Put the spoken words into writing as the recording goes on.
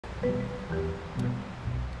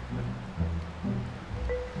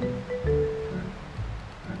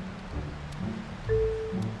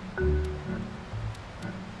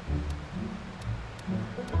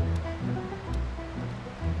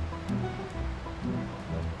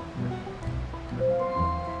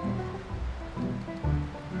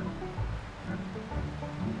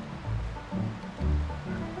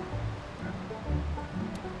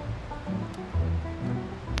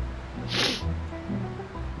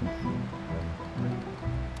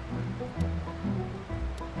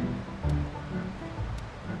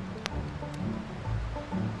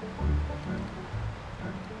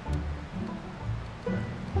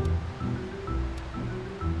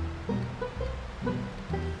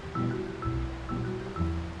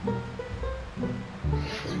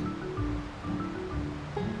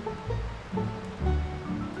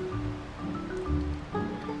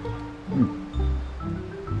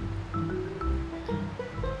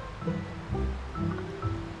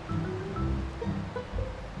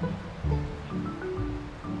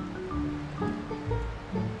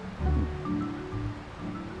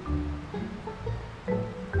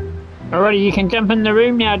Alrighty, you can jump in the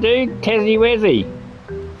room now, dude. Tazzy Wazzy.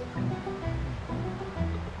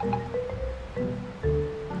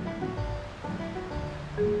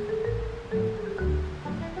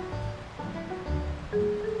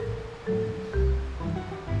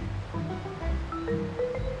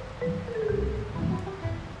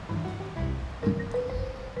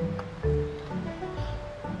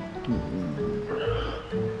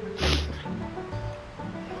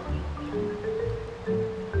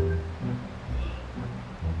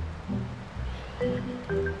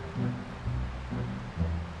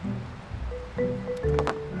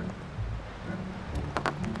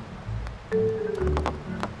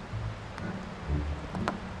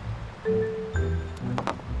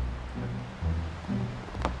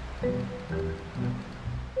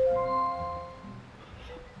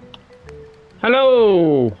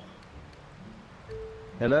 Hello.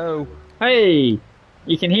 Hello. Hey,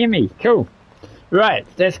 you can hear me. Cool. Right,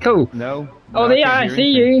 that's cool. No. Oh, there I see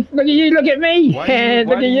you. Look at you. Look at me. Look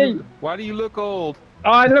at you. Why do you look old?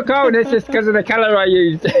 Oh, I look old. It's just because of the colour I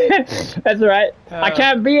used. That's right. I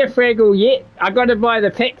can't be a Fraggle yet. I got to buy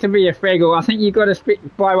the pack to be a Fraggle. I think you got to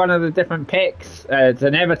buy one of the different packs. It's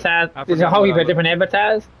an avatar. There's a whole heap of different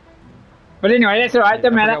avatars. But anyway, that's all right.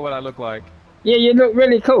 Doesn't matter. I forgot what I look like. Yeah, you look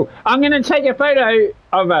really cool. I'm going to take a photo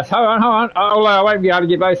of us. Hold on. Oh, I won't be able to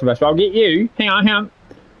get both of us, but I'll get you. Hang on.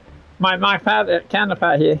 My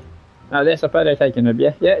counterpart here. Oh, that's a photo taken of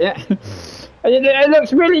you. Yeah. It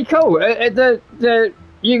looks really cool.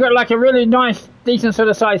 You got like a really nice, decent sort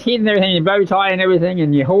of size head and everything, your bow tie and everything,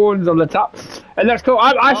 and your horns on the top. It looks cool.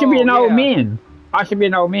 I should be an old man. I should be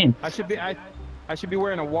an old man. I should be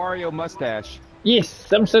wearing a Wario mustache. Yes,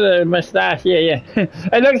 some sort of moustache, yeah.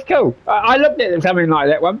 It looks cool. I looked at something like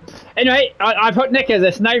that one. Anyway, I put Nick as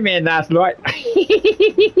a snowman last night.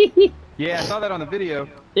 Yeah, I saw that on the video.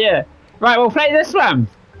 Yeah. Right, we'll play this one.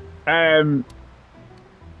 I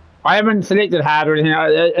haven't selected hard or anything.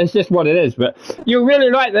 It's just what it is, but you'll really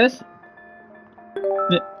like this.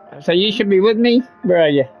 So you should be with me. Where are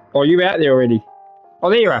you? Oh, you out there already? Oh,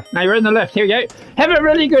 there you are. Now you're in the lift. Here we go. Have a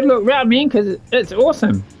really good look round, man, because it's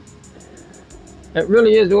awesome. It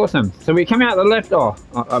really is awesome. So we come out the left. Oh,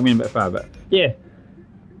 I mean a bit far, but yeah.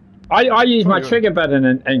 I use my trigger button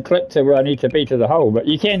and click to where I need to be to the hole, but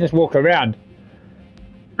you can just walk around.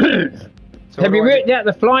 So have you worked out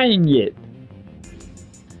the flying yet?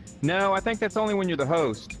 No, I think that's only when you're the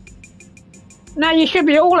host. No, you should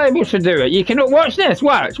be all able to do it. You can watch this.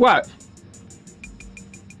 Watch.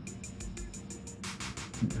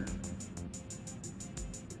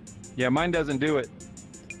 Yeah, mine doesn't do it.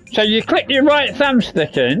 So you click your right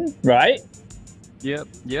thumbstick in, right? Yep.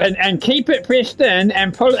 And keep it pressed in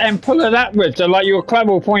and pull it upwards, so like your club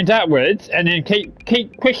will point upwards, and then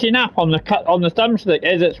keep pushing up on the thumbstick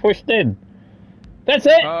as it's pushed in. That's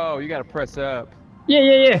it. Oh, you gotta press up.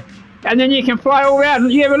 Yeah. And then you can fly all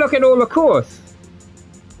around. You have a look at all the course.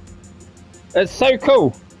 It's so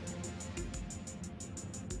cool.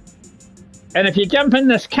 And if you jump in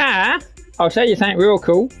this car, I'll show you something real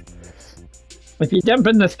cool. If you jump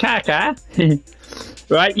in this car,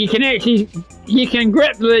 right, you can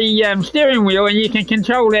grip the steering wheel and you can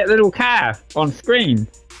control that little car on screen.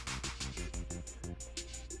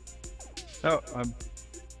 Oh,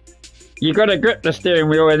 You got to grip the steering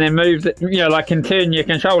wheel and then move it, like and turn your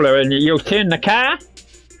controller, and you'll turn the car.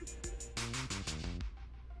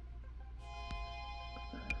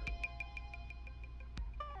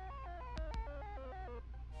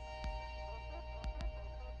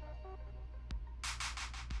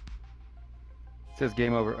 says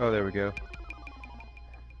game over. Oh, there we go.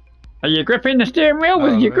 Are you gripping the steering wheel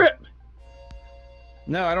with your grip?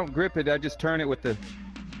 No, I don't grip it. I just turn it with the...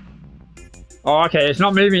 Oh, okay. It's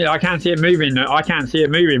not moving. I can't see it moving. I can't see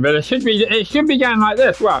it moving, but it should be. It should be going like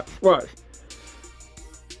this. Watch.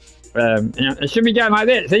 It should be going like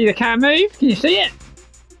this. See the car move? Can you see it?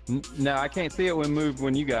 No, I can't see it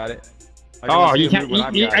when you got it. Oh, you can't.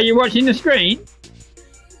 Are you watching the screen?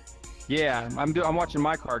 Yeah, I'm watching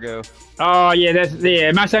my car go. Oh yeah,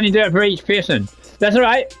 it must only do it for each person. That's all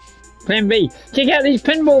right. Plan B. Check out these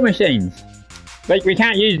pinball machines. Like we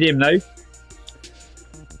can't use them though.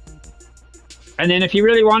 And then if you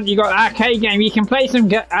really want, you got arcade game. You can play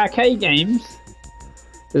some arcade games.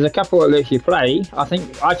 There's a couple that lets you play. I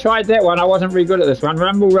think I tried that one. I wasn't very good at this one.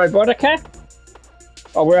 Rumble Robotica.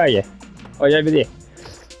 Oh, where are you? Oh, you're over there.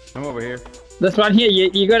 I'm over here. This one here,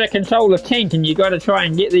 you got to control the tank, and you got to try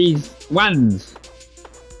and get these ones.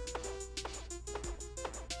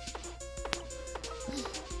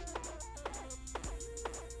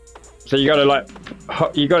 So you got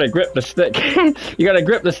to grip the stick. You got to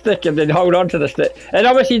grip the stick and then hold on to the stick. It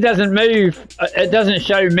obviously doesn't move. It doesn't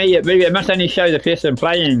show me it moving. It must only show the person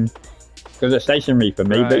playing because it's stationary for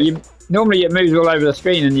me. Right. But normally it moves all over the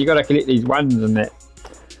screen, and you got to collect these ones and that.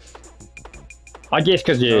 I guess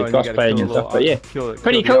because you're cross-playing and stuff. But yeah,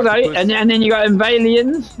 pretty cool though. And then you got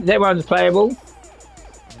Invalians. That one's playable.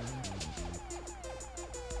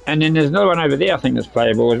 And then there's another one over there I think that's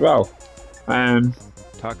playable as well.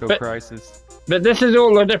 Taco Crisis. But this is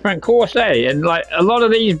all a different course, eh? And like a lot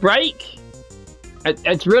of these break.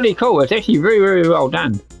 It's really cool. It's actually very, very well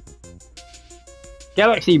done.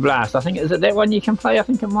 Galaxy Blast. I think is it that one you can play? I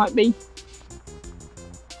think it might be.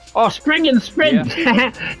 Oh, Spring and Sprint.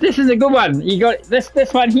 Yeah. This is a good one. You got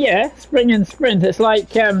this one here, Spring and Sprint. It's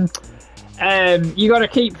like you got to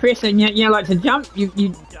keep pressing. You know, like to jump. You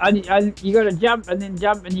got to jump and then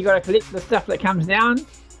jump, and you got to collect the stuff that comes down.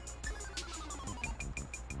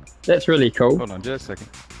 That's really cool. Hold on just a second.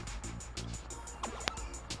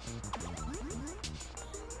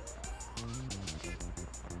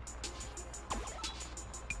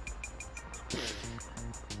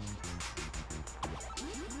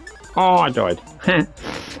 Oh, I died.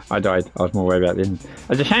 I died. I was more worried about this.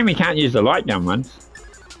 It's a shame we can't use the light gun ones.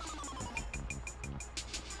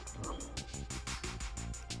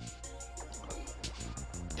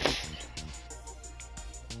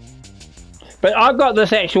 But I've got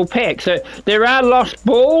this actual pack, so there are lost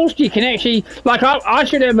balls. You can actually, like, I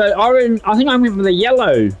should have an orange. I think I went with a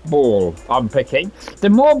yellow ball. I'm picking.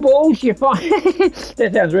 The more balls you find,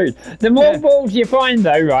 that sounds rude. The more balls you find,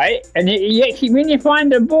 though, right? And you actually, when you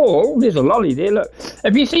find a ball, there's a lolly there. Look,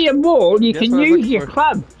 if you see a ball, you can use your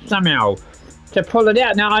club somehow to pull it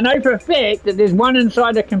out. Now I know for a fact that there's one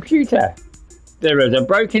inside a computer. There is a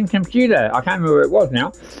broken computer. I can't remember where it was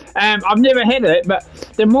now. I've never had it, but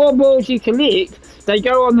the more balls you collect, they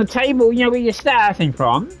go on the table, you know, where you're starting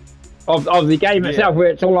from, of the game itself, where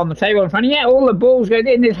it's all on the table in front of you. All the balls go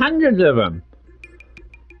there, and there's hundreds of them.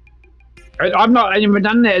 I've not even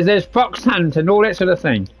done that. There's fox hunt and all that sort of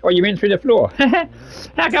thing. Oh, you went through the floor.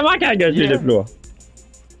 How come I can't go through the floor?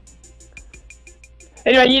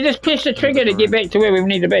 Anyway, you just press the trigger to get back to where we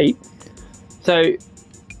need to be. So...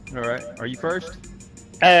 Alright, are you first?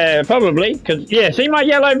 Probably, because, yeah, see my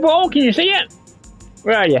yellow ball? Can you see it?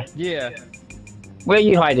 Where are you? Yeah. Where are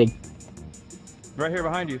you hiding? Right here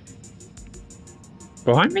behind you.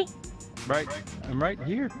 Behind me? Right, I'm right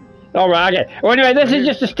here. Alright, okay. Well, anyway, this is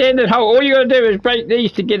just a standard hole. All you gotta do is break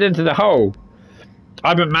these to get into the hole. I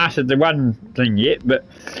haven't mastered the one thing yet, but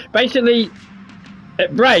basically,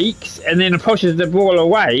 it breaks and then it pushes the ball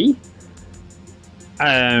away.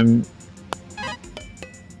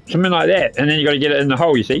 Something like that, and then you got to get it in the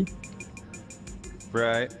hole. You see?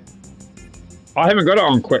 Right. I haven't got it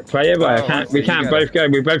on quick play, have I? We can't both go.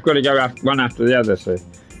 We both got to go one after the other. So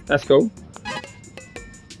that's cool.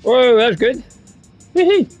 Whoa, that's good.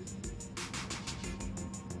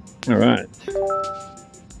 All right.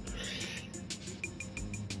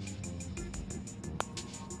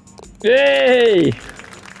 Yay!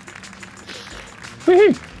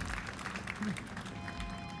 Woohoo!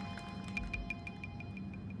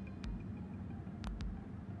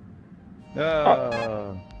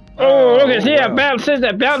 Oh, look at see how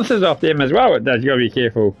it bounces off them as well. It does. You gotta be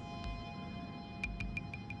careful.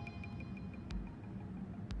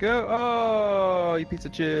 Go! Oh, you piece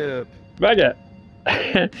of chip! Bugger.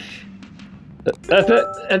 That's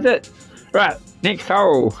it. That's it. Right, next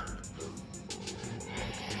hole.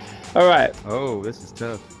 All right. Oh, this is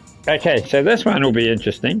tough. Okay, so this one will be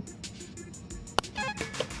interesting.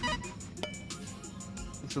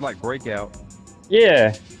 This is like Breakout.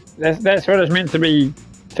 Yeah. That's what it's meant to be,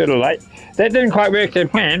 sort of like. That didn't quite work to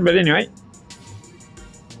plan, but anyway.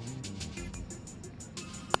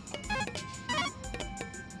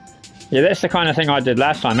 Yeah, that's the kind of thing I did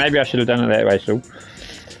last time. Maybe I should have done it that way, still.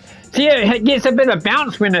 See, it gets a bit of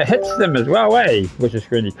bounce when it hits them as well, eh? Which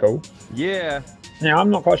is really cool. Yeah. Now, I'm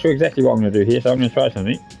not quite sure exactly what I'm going to do here, so I'm going to try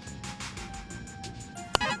something.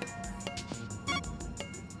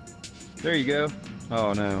 There you go.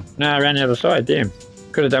 Oh, no. No, I ran the other side, damn.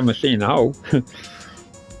 Could have done with seeing the hole.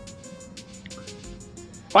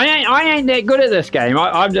 I ain't that good at this game.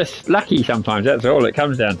 I'm just lucky sometimes, that's all it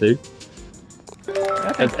comes down to.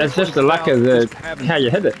 It's just the luck of how you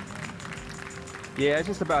hit it. Yeah, it's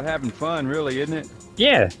just about having fun, really, isn't it?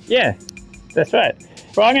 Yeah, yeah. That's right.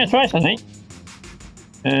 Well, I'm going to try something.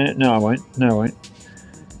 No, I won't. No, I won't.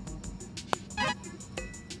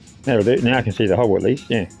 That'll do. Now I can see the hole at least.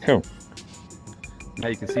 Yeah, cool. Now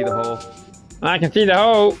you can see the hole. I can see the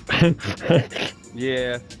hole.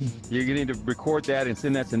 Yeah, you're going to need to record that and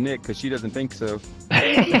send that to Nick because she doesn't think so.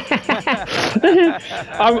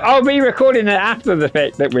 I'll be recording it after the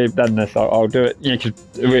fact that we've done this. I'll do it. Yeah, because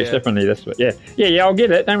it works differently this way. Yeah, yeah, yeah. I'll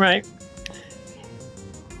get it. Don't worry.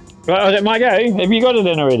 Right, is it my go? Have you got it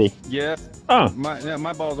in already? Yeah. Oh.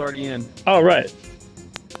 My ball's already in. Oh, right.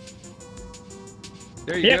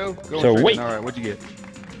 There you go. Go So wait. All right, what'd you get?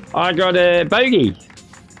 I got a bogey.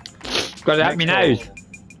 Got it up my nose.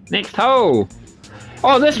 Next hole.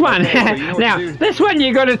 Oh, this one. Okay, so now, this one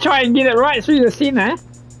you got to try and get it right through the center.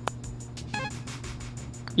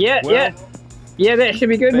 Yeah, well, yeah. Yeah, that should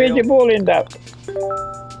be good. Where'd your ball end up?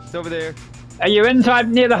 It's over there. Are you inside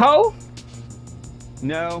near the hole?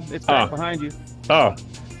 No, it's back behind you. Oh.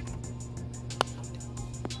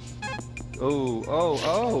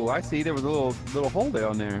 Oh, I see. There was a little hole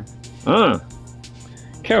down there. Oh.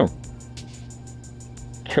 Cool.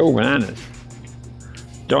 Cool bananas.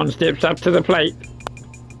 John steps up to the plate.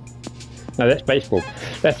 No, that's baseball.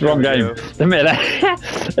 That's the wrong game. The matter.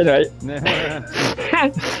 Anyway.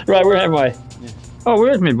 Right, where am I? Yeah. Oh,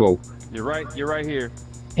 where's my ball? You're right here.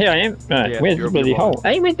 Here I am. Right, yeah, where's the bloody hole?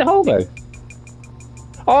 Hey, where'd the hole go?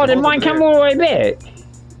 Oh, did mine come all the way back?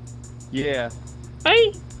 Yeah.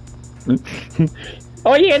 Hey?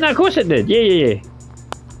 Oh, yeah, no, of course it did. Yeah.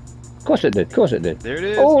 Of course it did. There it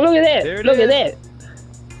is. Oh, look at that. There it look is. at that.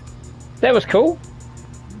 That was cool.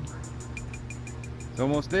 It's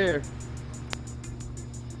almost there.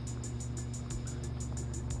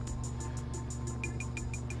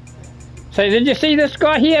 So did you see this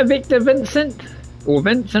guy here, Victor Vincent? Or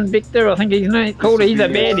Vincent Victor, I think he's called. He's a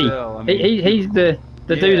baddie. I mean, he's the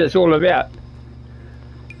dude it's all about.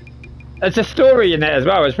 It's a story in that as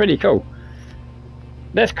well. It's pretty cool.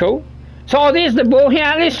 That's cool. So there's the ball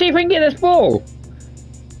here. Let's see if we can get this ball.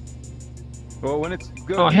 Well, when it's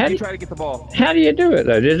good, you try to get the ball. How do you do it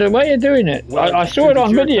though? There's a way of doing it. Well, I saw it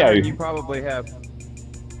on video. You probably have.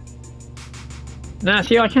 No,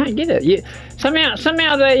 see, I can't get it.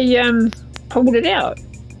 Somehow they pulled it out.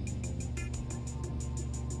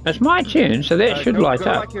 It's my turn, so that should light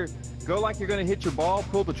up. Go like you're going to hit your ball,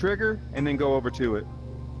 pull the trigger, and then go over to it.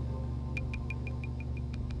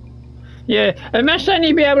 Yeah, it must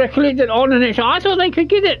only be able to collect it on the next. I thought they could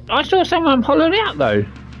get it. I saw someone pull it out though,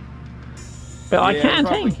 but I can't.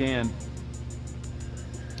 Probably can.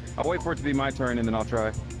 I'll wait for it to be my turn, and then I'll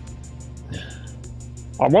try.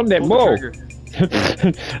 I want that ball.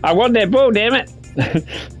 I want that ball, damn it.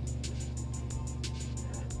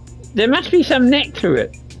 There must be some neck to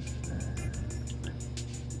it.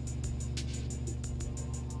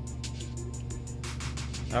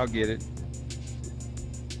 I'll get it.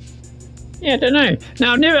 Yeah, I don't know.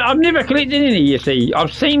 Now I've never collected any. You see,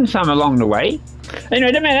 I've seen some along the way.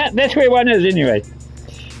 Anyway, don't matter. That's where one is anyway.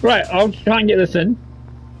 Right, I'll try and get this in.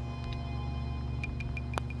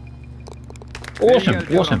 Awesome.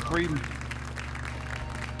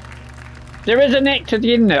 There is a neck to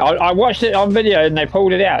the end there. I watched it on video and they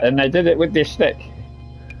pulled it out and they did it with their stick.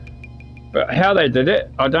 But how they did it,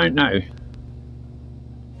 I don't know.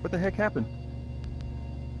 What the heck happened?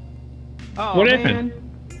 Oh, what happened?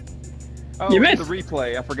 Oh, you missed the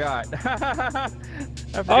replay. I forgot.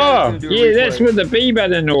 Oh, yeah, that's with the B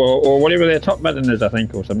button or whatever their top button is, I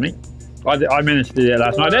think, or something. I managed to do that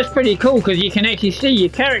last night. That's pretty cool because you can actually see your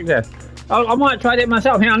character. I might try that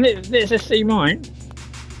myself. Hang on, let's just see mine.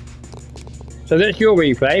 So that's your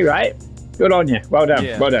replay, right? Good on you. Well done.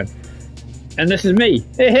 Yeah. Well done. And this is me.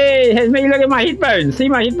 Hey, here's me. Look at my headphones. See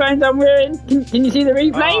my headphones I'm wearing? Can you see the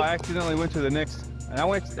replay? Oh, I accidentally went to the next.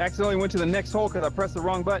 Accidentally went to the next hole because I pressed the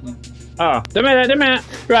wrong button. Oh, don't matter.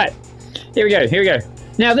 Right. Here we go.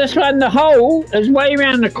 Now this one, the hole is way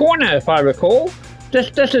around the corner, if I recall.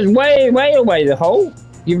 This is way away, the hole.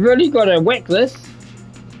 You've really got to whack this.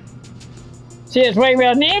 See, it's way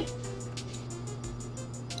around there?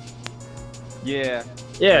 Yeah.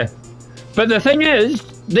 Yeah. But the thing is,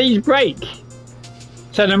 these break.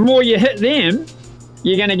 So the more you hit them,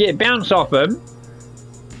 you're going to get bounce off them.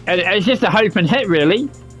 And it's just a hope and hit, really.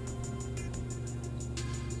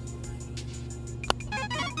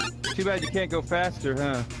 Too bad you can't go faster,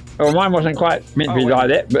 huh? Well, mine wasn't quite meant to be like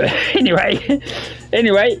that, but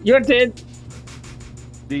anyway, your turn.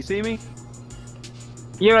 Do you see me?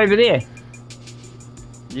 You're over there.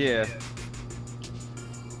 Yeah.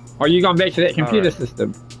 Or you gone back to that computer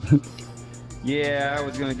system? Yeah, I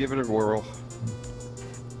was gonna give it a whirl.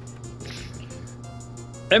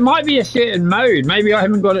 It might be a certain mode. Maybe I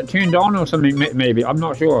haven't got it turned on or something. Maybe I'm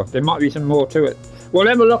not sure. There might be some more to it. We'll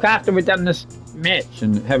have a look after we've done this match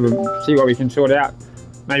and see what we can sort out.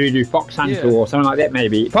 Maybe do fox hunt or something like that.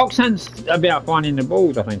 Maybe fox hunt's about finding the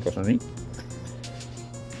balls, I think, or something.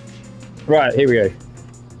 Right, here we go.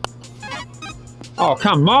 Oh,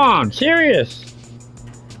 come on, serious?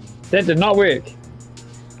 That did not work.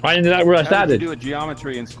 I ended up where I started. How did you do a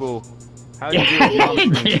geometry in school? How did you do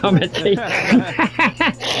a geometry?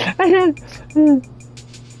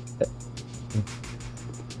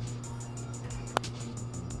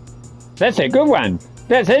 That's a good one.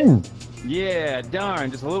 That's in. Yeah,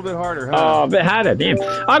 darn, just a little bit harder, huh? Oh, a bit harder, damn.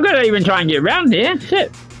 I've got to even try and get around there.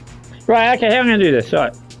 Shit. Right, okay, how am I going to do this?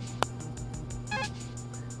 Right.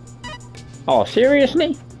 Oh,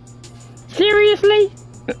 seriously? Seriously?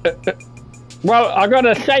 Well, I got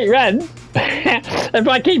a straight run. If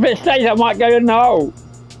I keep it straight, I might go in the hole.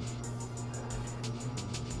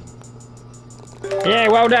 Yeah,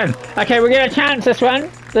 well done. Okay, we're going to chance this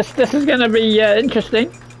one. This is going to be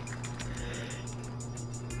interesting.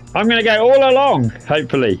 I'm going to go all along,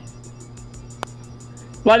 hopefully.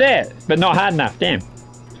 Like that, but not hard enough, damn.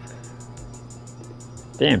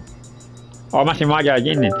 Damn. Oh, I must might go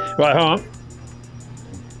again then. Right, hold on.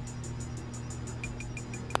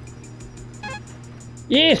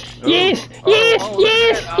 Yes, yes, yes,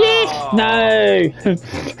 yes, yes. No.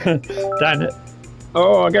 Darn it.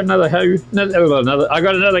 Oh, I got another hoe. I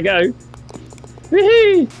got another go.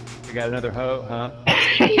 Woohoo! You got another hoe, huh?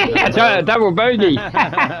 Double bogey.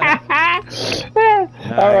 Nice.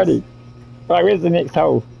 Alrighty. Right, where's the next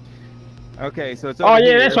hole? Okay, so it's over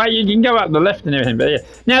here. That's right, you can go up the left and everything, but yeah.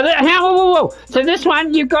 Now, whoa. So this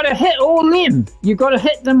one, you've got to hit all them. You've got to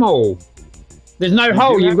hit them all. There's no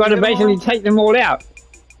hole, you've got to basically take them all out.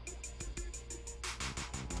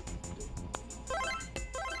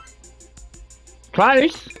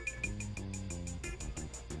 Close.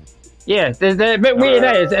 Yeah, they're a bit weird,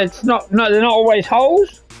 eh? It's not, they're not always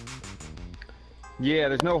holes. Yeah,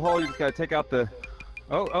 there's no hole, you just gotta take out the...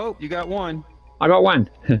 Oh, you got one. I got one.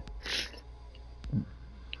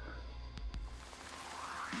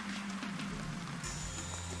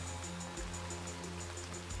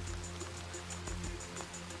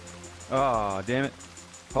 Oh, damn it.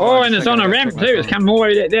 Oh, and it's on a ramp too. It's come all the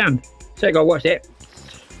way down. So I gotta watch that.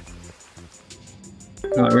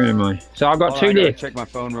 Right, where am I? So I've got two left. Check my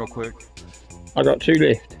phone real quick. I got two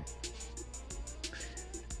left.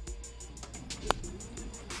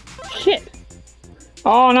 Shit.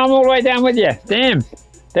 Oh, and I'm all the way down with you. Damn.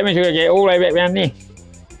 That means we're gonna get all the way back round there.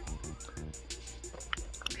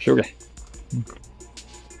 Sugar.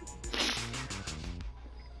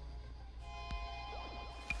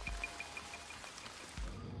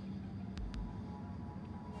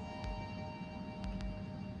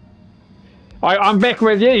 I'm back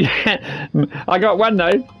with you. I got one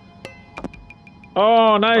though.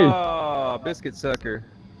 Oh no. Oh, biscuit sucker.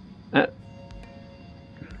 Right,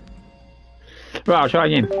 I'll try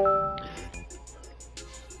again.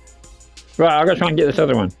 Right, I've got to try and get this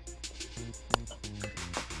other one.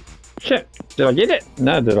 Shit. Did I get it?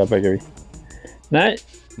 No, did I, buggery? No?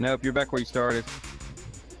 Nope, you're back where you started.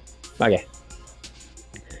 Okay.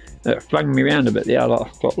 It flung me around a bit there. I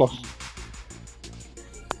got lost.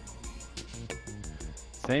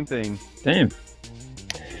 Same thing. Damn.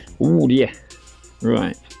 Ooh, yeah.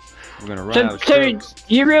 Right. We're gonna run out of so strokes.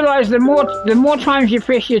 You realise the more times you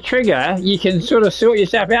press your trigger, you can sort of sort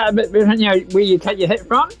yourself out a bit, you know, where you take your hit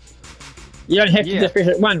from. You don't have to just press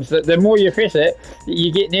it once. The more you press it,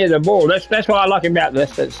 you get near the ball. That's what I like about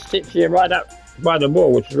this. It sets you right up by the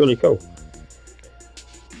ball, which is really cool.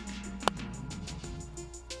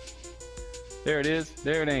 There it is.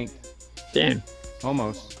 There it ain't. Damn.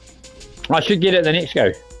 Almost. I should get it the next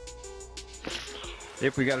go.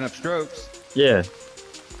 If we got enough strokes. Yeah.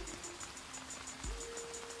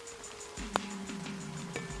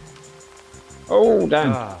 Oh,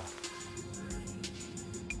 damn. Ah.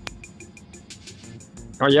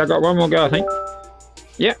 Oh, yeah, I got one more go, I think.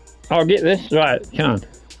 I'll get this. Right, come on.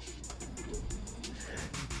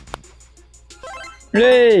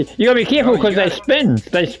 Hey, you gotta be careful because they spin.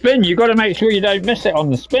 They spin. You gotta make sure you don't miss it on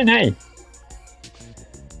the spin, eh?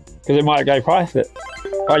 Because it might go past it.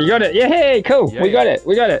 Oh, you got it. Yeah, hey, cool. Yeah, we got it.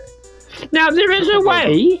 We got it. Now there is a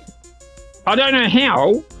way. I don't know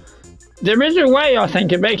how. There is a way, I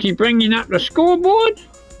think, of actually bringing up the scoreboard.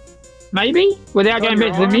 Maybe without going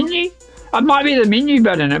back to the menu. It might be the menu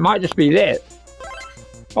button. It might just be that.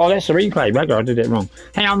 Oh, that's the replay. Bugger, I did that wrong.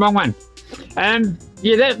 Hang on, wrong one.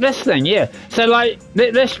 Yeah, this thing, yeah. So like,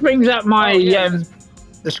 this brings up my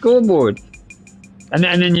the scoreboard, and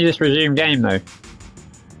then you just resume game though.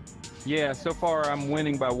 Yeah, so far I'm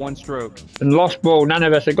winning by 1 stroke. And lost ball, none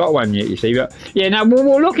of us have got one yet, you see. But yeah, now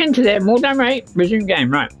we'll look into that more. Don't worry, resume game,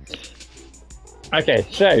 right? Okay,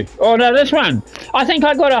 so oh no, this one. I think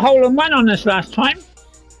I got a hole-in-one on this last time.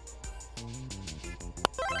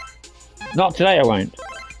 Not today, I won't.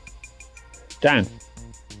 Damn.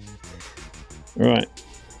 Right.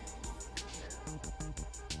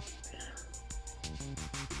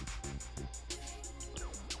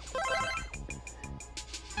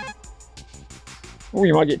 Oh,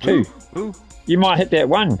 you might get 2. Ooh. You might hit that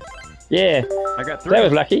 1. Yeah. I got 3. That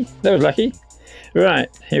was lucky. That was lucky. Right.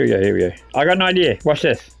 Here we go. Here we go. I got an idea. Watch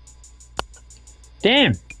this.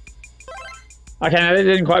 Damn. Okay, no, that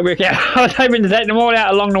didn't quite work out. I was hoping to take them all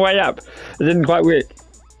out along the way up. It didn't quite work.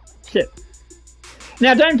 Shit.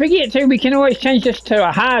 Now, don't forget too, we can always change this to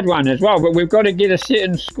a hard one as well, but we've got to get a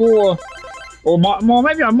certain score. Or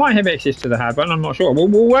maybe I might have access to the hard one, I'm not sure. We'll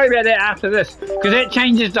worry about that after this, because that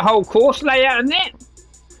changes the whole course layout and that.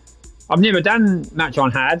 I've never done much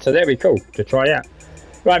on hard, so that'd be cool to try out.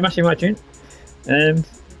 Right, must be my turn.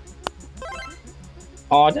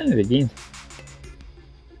 Oh, I done it again.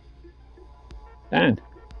 Damn.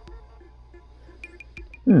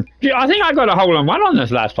 Yeah, I think I got a hole-in-one on this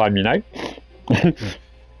last time, you know. I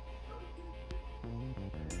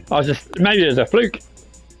was just, maybe it was a fluke.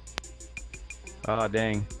 Oh,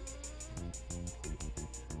 dang.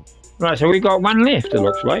 Right, so we got 1 left, it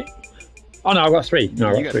looks like. Oh no, I got 3. No,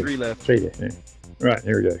 I got 3. 3 left. 3 left, yeah. Right,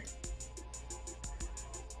 here we go.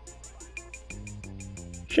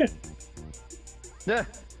 Shit. Yeah.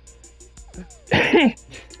 Hey,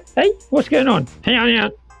 what's going on? Hang on, hang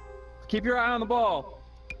on. Keep your eye on the ball.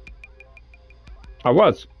 I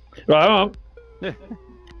was. Right, hold on. Yeah.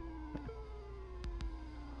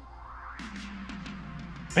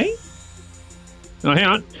 Hey? Oh, hang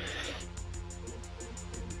on.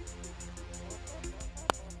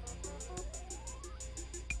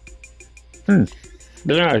 Don't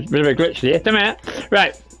know, a bit of a glitch there. Come out.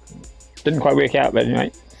 Right. Didn't quite work out, but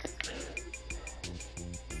anyway.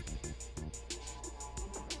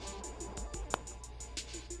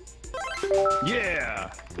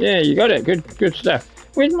 Yeah. Yeah, you got it. Good stuff.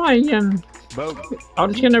 Where's my Boat.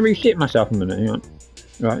 I'm just gonna reset myself a minute. Hang on.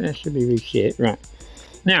 Right, that should be reset. Right.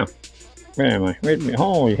 Now, where am I? Where's me?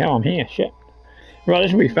 Holy hell, I'm here. Shit. Right,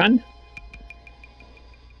 this will be fun.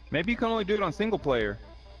 Maybe you can only do it on single player.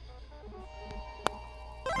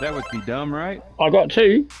 That would be dumb, right? I got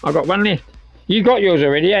 2. I got 1 left. You got yours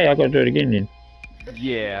already, eh? I got to do it again then.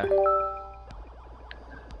 Yeah.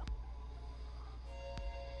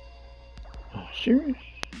 Oh, serious?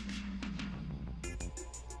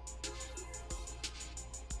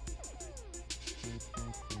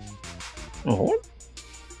 Oh, what?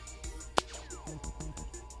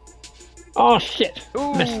 Oh, shit.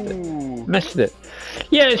 Ooh. Missed it.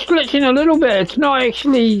 Yeah, it's glitching a little bit. It's not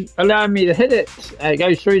actually allowing me to hit it. It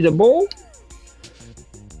goes through the ball.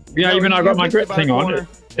 You know, No, even I got my grip thing on it.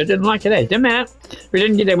 It didn't like it, eh? Didn't matter. We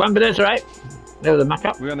didn't get that one, but that's alright. That was a muck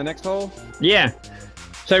up. We on the next hole? Yeah.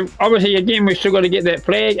 So, obviously, again, we've still got to get that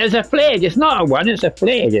flag. It's a flag. It's not a 1. It's a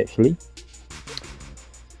flag, actually.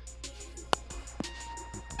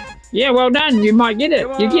 Yeah, well done. You might get it.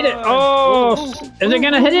 You get it. Oh, is it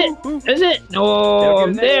going to hit it? Is it?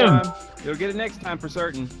 Oh, damn. You'll get it next time for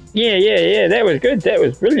certain. Yeah. That was good. That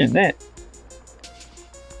was brilliant, that.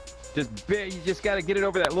 You just got to get it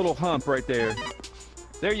over that little hump right there.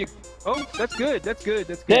 There you... Oh, that's good. That's good.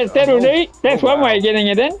 That's good. That'll do. That's one way of getting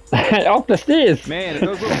it in. Off the stairs. Man, if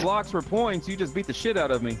those little blocks were points, you just beat the shit out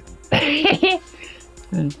of me. Hey,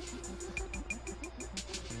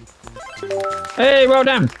 well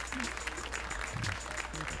done.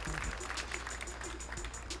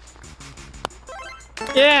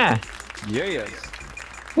 Yeah. Yes.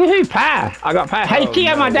 Woohoo, par. I got par. Hey, check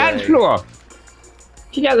out my dance floor.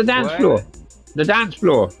 Check out the dance floor. The dance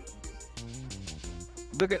floor.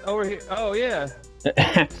 Look at over here. Oh, yeah.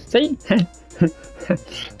 See?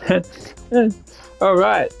 All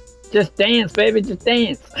right. Just dance, baby. Just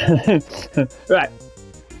dance. Right.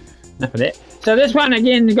 enough of that. So this one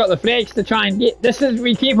again, you've got the flags to try and get. This is,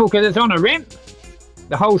 be careful because it's on a ramp.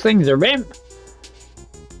 The whole thing's a ramp.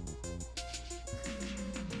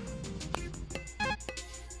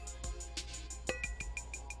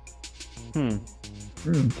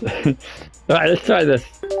 Right, let's try this.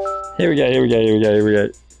 Here we go, here we go, here we go, here we go.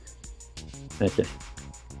 Okay.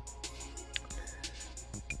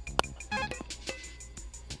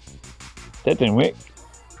 That didn't work.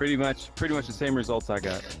 Pretty much the same results I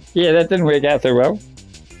got. Yeah, that didn't work out so well.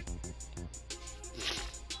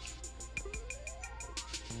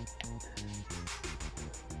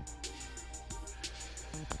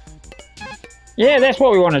 Yeah, that's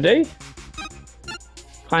what we want to do.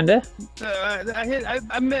 Kinda. I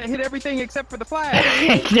hit everything except for the flag.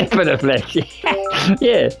 Except for the flash.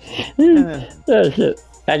 Yeah. Oh shit.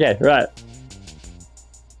 Okay, right.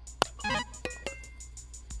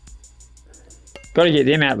 Got to get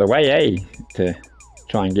them out of the way, eh? To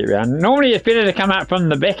try and get around. Normally it's better to come out from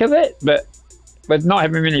the back of it, but with not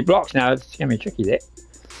having many blocks now, it's going to be tricky, that.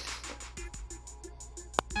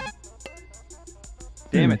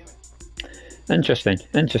 Damn it. Interesting,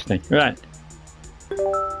 interesting. Right.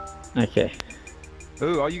 Okay.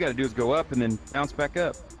 Ooh, all you got to do is go up and then bounce back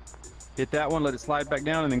up. Hit that one, let it slide back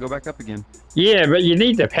down, and then go back up again. Yeah, but you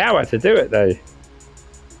need the power to do it, though.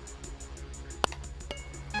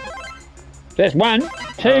 That's 1, 2.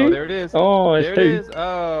 Oh, there it is. Oh, it's there 2. It is.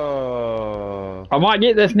 Oh. I might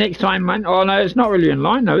get this next time, man. Oh, no, it's not really in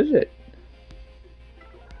line, though, is it?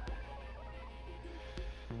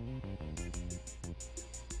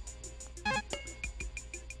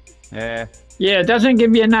 Yeah. Yeah, it doesn't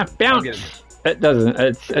give you enough bounce. It doesn't.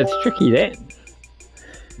 It's tricky, that.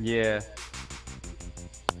 Yeah.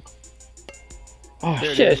 Oh,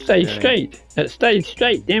 shit, it stayed straight. It stayed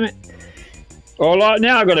straight, damn it. All right,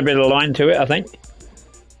 now I've got a bit of line to it, I think.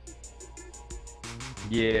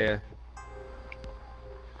 Yeah.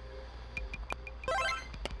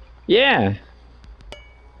 Yeah.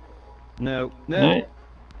 No. No.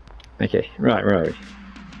 Okay, right, where are we?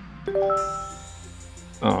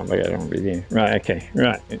 Oh, my God, I don't want to be there. Right, okay,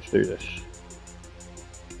 right, let's do this.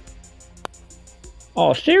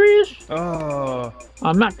 Oh, serious? Oh.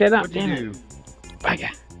 I mucked that up, What'd you damn do? it.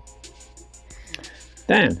 Bugger.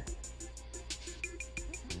 Damn.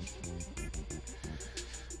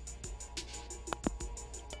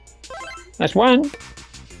 That's 1.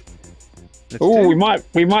 Oh, we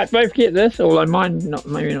might both get this, although mine not,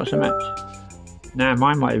 maybe not so much. Nah,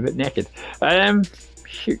 mine might be a bit knackered.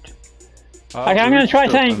 Shoot. Oh, Okay, I'm going to try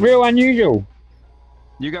something real unusual.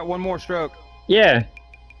 You got one more stroke. Yeah.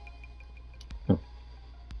 Oh.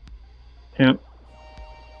 Yeah.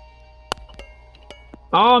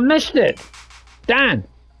 Oh, I missed it. Darn.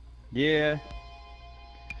 Yeah.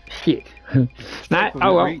 Shit. Nah,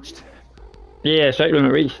 oh well. Reached. Yeah, stroke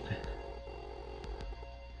limit reached.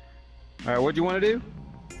 All right, what do you want to do?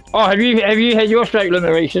 Oh, have you had your stroke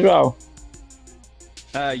limit reached as well?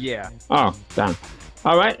 Yeah. Oh, done.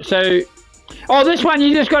 All right, so. Oh, this one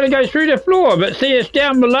you just got to go through the floor, but see it's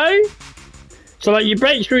down below. So like you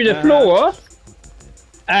break through the floor,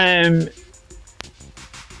 and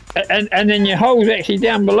then your hole's actually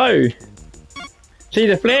down below. See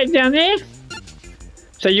the flag down there?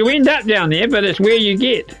 So you end up down there, but it's where you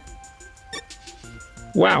get.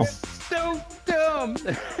 Wow. So dumb.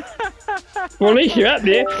 Well, at least you're up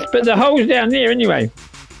there, but the hole's down there anyway.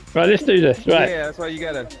 Right, let's do this. Right. Yeah, that's why you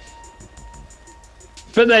gotta.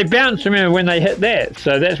 But they bounce, remember, when they hit that,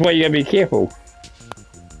 so that's why you gotta be careful.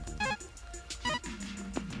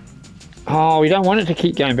 Oh, we don't want it to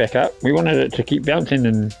keep going back up. We wanted it to keep bouncing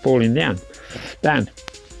and falling down. Done.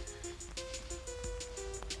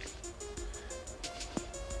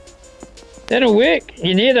 That'll work.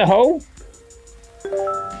 You're near the hole.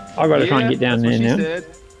 I've got to try and get down there now.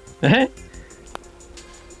 Said.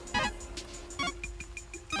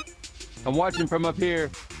 I'm watching from up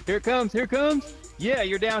here. Here it comes, here it comes. Yeah,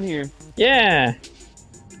 you're down here. Yeah.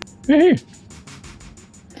 Woohoo.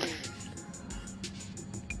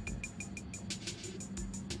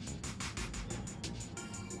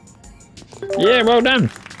 Yeah, well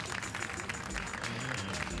done.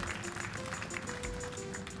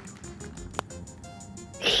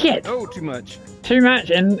 Shit. Oh, too much. Too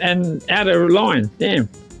much and out of line. Damn.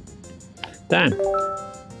 Done.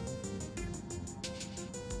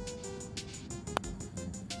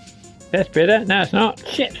 That's better. No, it's not.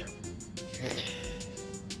 Shit.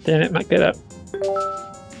 Damn it, make that up.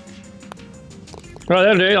 Right,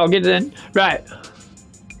 that'll do it. I'll get it in. Right.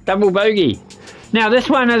 Double bogey. Now this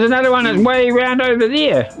one is another one that's way round over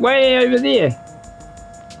there. Way over there.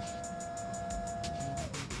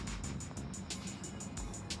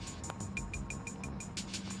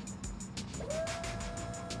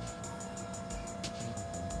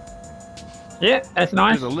 Yeah, that's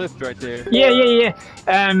nice. There's a lift right there. Yeah.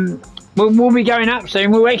 We'll be going up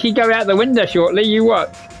soon. We'll actually go out the window shortly. You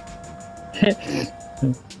watch.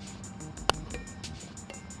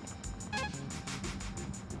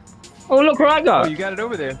 Oh, look what I got. Oh, you got it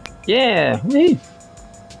over there. Yeah.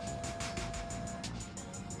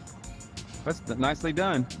 That's nicely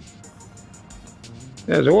done.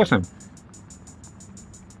 That was awesome.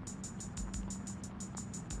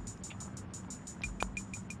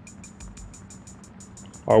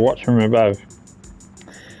 I'll watch from above.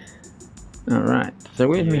 Alright, so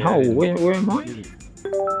where's my hole? Where am I?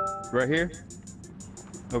 Right here?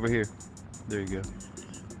 Over here. There you go.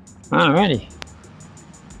 Alrighty.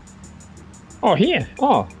 Oh, here.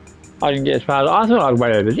 Oh, I didn't get as far as I thought I'd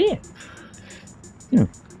wait over there.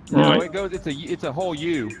 No, it goes. It's a whole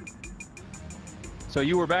U. So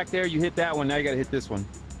you were back there. You hit that one. Now you got to hit this one.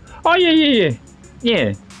 Oh yeah.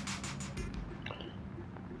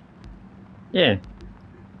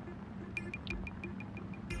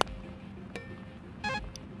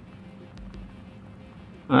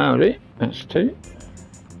 Alright, that's 2.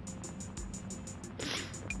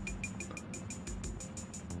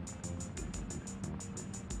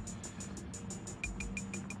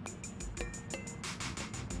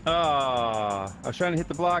 I was trying to hit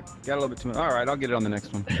the block. Got a little bit too much. All right, I'll get it on the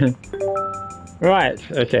next one.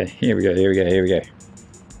 Right. Okay. Here we go.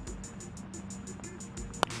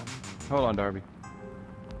 Hold on, Darby.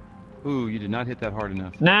 Ooh, you did not hit that hard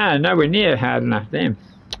enough. Nah, nowhere near hard enough. Damn.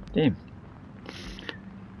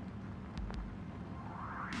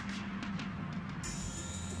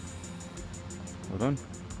 Hold on.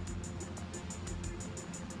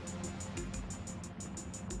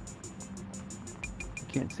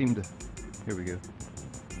 Can't seem to. Here we go.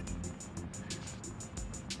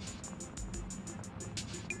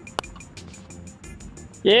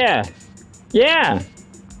 Yeah.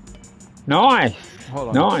 Nice. Hold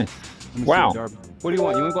on. Nice. Wow. See, Darby. What do you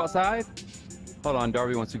want? You want to go outside? Hold on,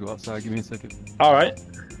 Darby wants to go outside. Give me a second. All right.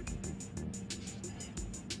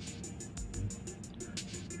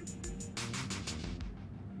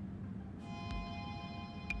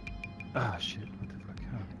 Ah, shit. What the fuck?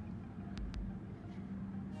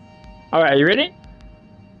 All right, are you ready?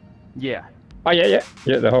 Yeah. Oh, yeah,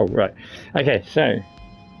 the hole, right. Okay, so.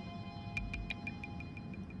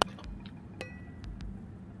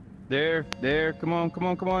 There, come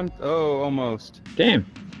on. Oh, almost. Damn.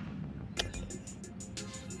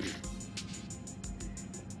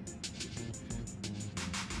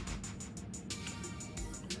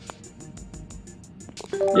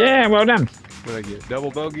 Yeah, well done. What did I get?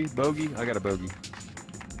 Double bogey? Bogey? I got a bogey.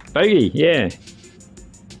 Bogey, yeah.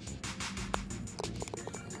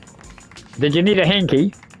 Did you need a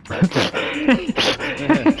hanky?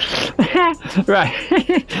 Right.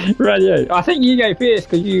 Right, yeah. I think you go first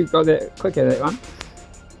because you got that quicker, that one.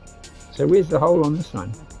 So where's the hole on this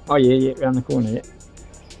one? Oh, yeah, around the corner, yeah.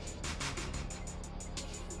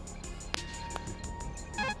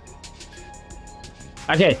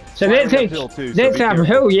 Okay, so that's uphill too, that's so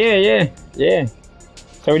uphill, yeah.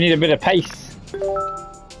 So we need a bit of pace.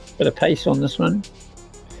 Bit of pace on this one.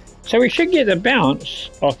 So we should get the bounce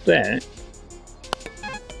off that.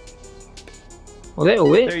 Well, that'll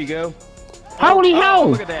work. There you go. Holy hell!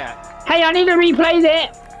 Look at that. Hey, I need to replay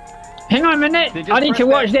that. Hang on a minute. I need to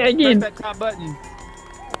watch that again. Press that top button.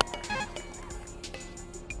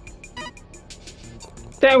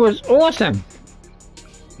 That was awesome.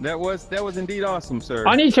 That was indeed awesome, sir.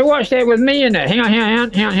 I need to watch that with me in it. Hang on.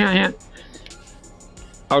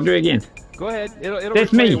 I'll do it again. Go ahead. It'll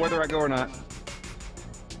That's replay me. whether I go or not.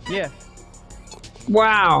 Yeah.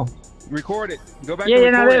 Wow. Record it. Go back. Yeah,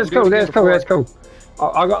 to no, record that's it. Do cool. it That's again cool. before. That's cool.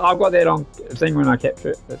 I've got that on thing when I capture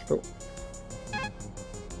it. That's cool.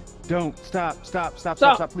 Don't stop.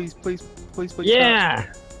 Please.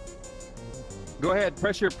 Yeah. Stop. Go ahead.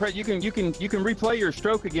 You can replay your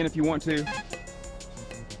stroke again if you want to.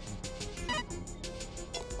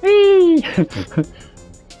 Whee!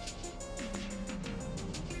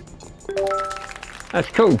 That's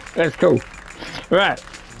cool. Right.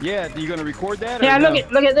 Yeah, are you gonna record that? Yeah, or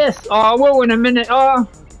look at this. Oh, I will in a minute. Oh,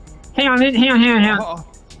 hang on. Oh,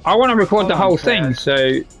 I want to record the hold on, whole thing, Chad.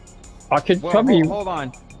 so I could probably. Hold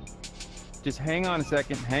on. Just hang on a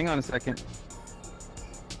second.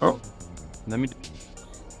 Oh. Let me.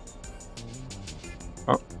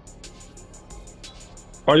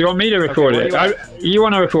 Oh, you want me to record Okay, it? You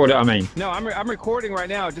want to record it? I mean. No, I'm recording right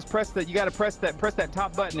now. Just press that. You got to press that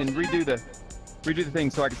top button and redo the thing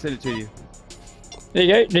so I can send it to you. There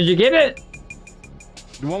you go. Did you get it?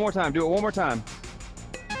 Do it one more time.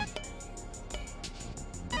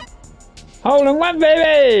 Hole in one,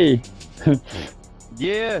 baby.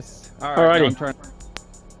 Yes. All right. Alrighty. I'm trying.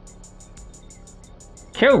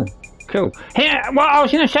 Cool. Cool. Here, well, I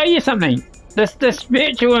was going to show you something. This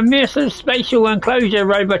virtual immersive spatial enclosure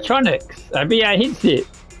robotronics, a VR headset.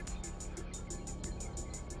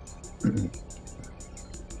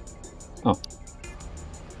 Oh.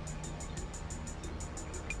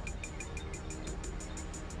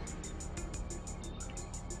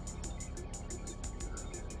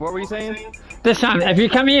 What were you saying? This one, if you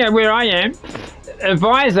come here where I am,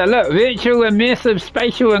 advisor, look, virtual immersive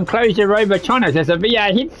spatial enclosure robotronics. It's a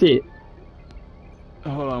VR headset.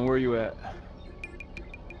 Hold on, where are you at?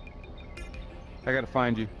 I gotta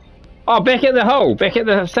find you. Oh, back at the hole, back at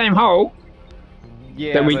the same hole.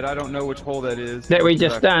 Yeah, but I don't know which hole that is. That we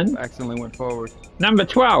just done. Accidentally went forward. Number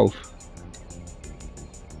 12.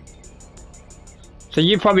 So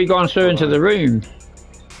you've probably gone through into the room.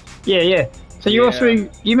 Yeah, yeah. So you're through,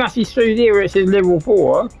 you must be through there where it says level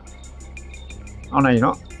 4. Oh no, you're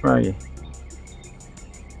not. Where are you?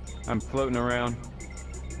 I'm floating around.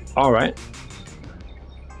 Alright.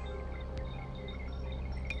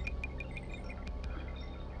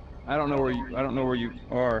 I don't know where you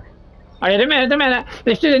are. Okay, don't matter.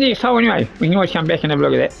 Let's do the next hole anyway. We can always come back and have a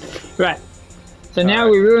look at that. Right. So now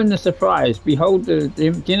we ruin the surprise. Behold the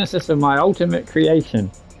genesis of my ultimate creation.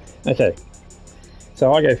 Okay.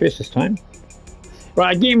 So I go first this time.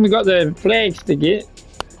 Right, again we got the flags to get.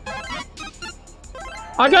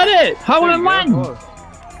 I got it! Hole in one! Oh.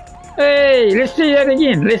 Hey, let's do that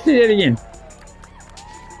again. Let's do that again.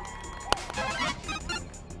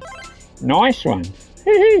 Nice one.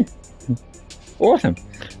 Awesome.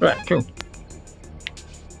 Right, cool.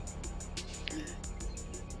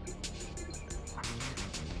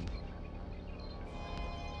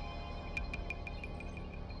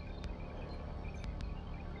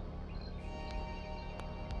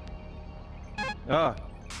 Ah.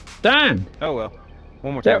 Done. Oh well.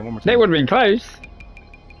 One more time. That would have been close.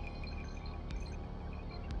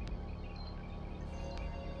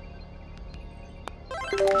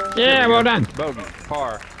 Yeah, well done. Bogey.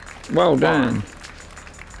 Par. Well done.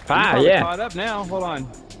 Par, You're yeah. caught up now. Hold on.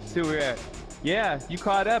 Let's see where you're at. Yeah, you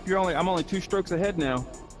caught up. I'm only 2 strokes ahead now.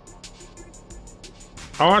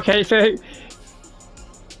 Oh, okay, so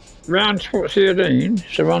round 13,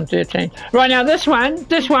 so round 13. Right, now this one,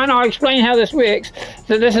 I'll explain how this works.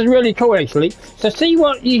 So this is really cool, actually. So see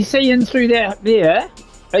what you see in through that there?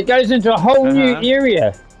 It goes into a whole new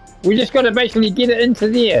area. We just got to basically get it into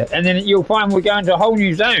there, and then you'll find we're going to a whole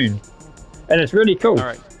new zone. And it's really cool. All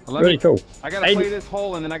right. Well, really cool. I got to play this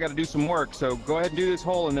hole, and then I got to do some work. So go ahead and do this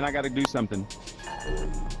hole, and then I got to do something.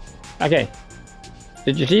 Okay.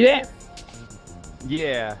 Did you see that?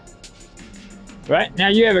 Yeah. Right, now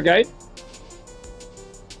you have a go.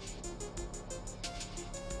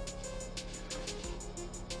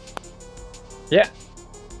 Yeah.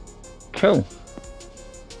 Cool.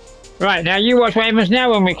 Right, now you watch what happens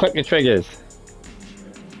now when we click the triggers.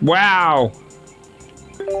 Wow.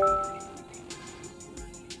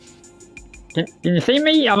 Can you see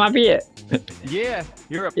me? I'm up here. Yeah,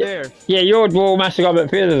 you're up there. Yeah, your wall must have got a bit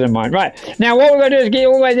further than mine. Right, now what we're going to do is get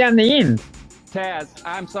all the way down the end. Taz,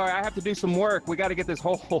 I'm sorry, I have to do some work. We got to get this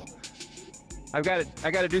hole. I got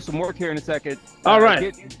to do some work here in a second. All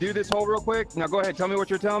right. Do this hole real quick. Now go ahead, tell me what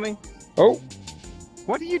you're telling me. Oh.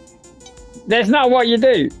 What do you... That's not what you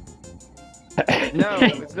do. No,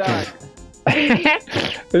 it's not.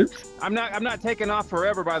 Oops. I'm not taking off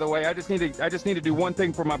forever, by the way. I just need to do one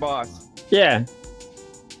thing for my boss. Yeah.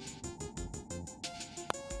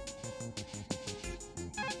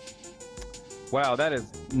 Wow, that is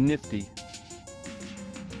nifty.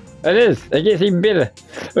 It is. It gets even better.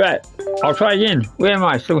 Right. I'll try again. Where am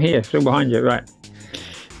I? Still here. Still behind you. Right.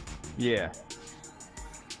 Yeah.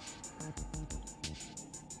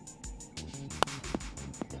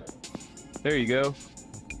 There you go.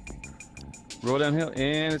 Roll downhill,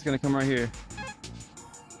 and it's going to come right here.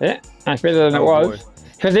 Yeah. That's better than it was.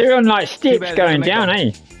 Because they're on like steps going down,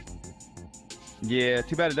 eh? Yeah.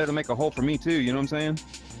 Too bad it doesn't make a hole for me, too. You know what I'm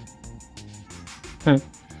saying?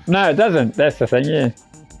 No, it doesn't. That's the thing, yeah.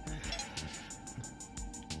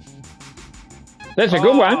 That's a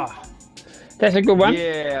good one. That's a good one.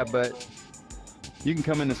 Yeah, but you can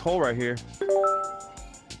come in this hole right here.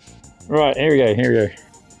 Right, here we go, here we go.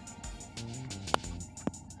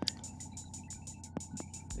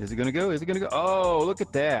 Is it gonna go? Is it gonna go? Oh, look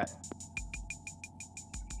at that.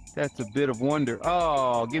 That's a bit of wonder.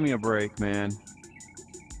 Oh, give me a break, man.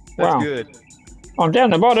 That's good. I'm down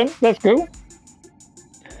the bottom. That's cool.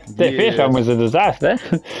 That first one was a disaster.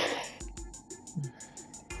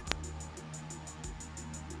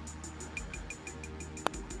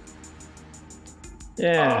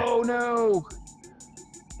 Yeah. Oh no!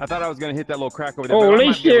 I thought I was gonna hit that little crack over there. Oh, but at I might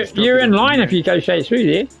least be able to stroke you're it in line from if you go straight through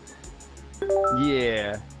there.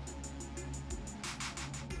 here. Yeah.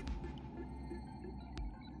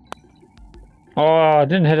 Oh, I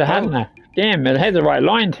didn't hit a head enough. Damn, it had the right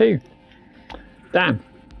line too. Damn.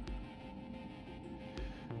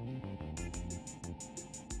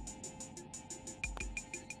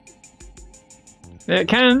 There it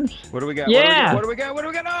comes. What do we got? Yeah. What do we got? What do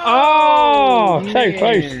we got? Oh, so man.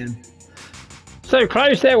 close. So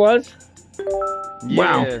close that was.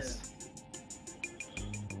 Wow. Yes.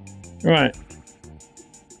 Right.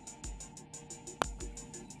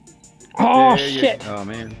 Oh There you- shit. Oh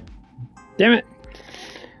man. Damn it.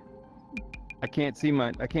 I can't see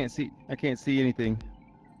anything.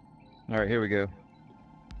 All right, here we go.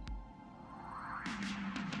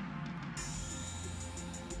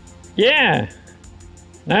 Yeah.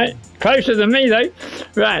 No, closer than me though.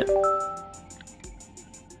 Right.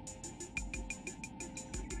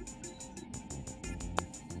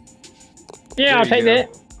 Yeah, I'll take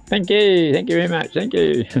that. Thank you. Thank you very much. Thank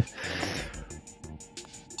you.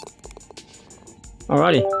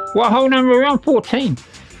 Alrighty. What hole number are we on? 14.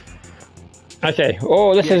 Okay.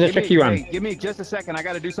 Oh, this is a tricky one. Hey, give me just a second. I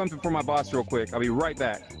got to do something for my boss real quick. I'll be right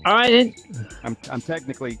back. Alright then. I'm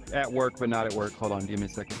technically at work, but not at work. Hold on. Give me a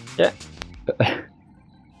second. Yeah.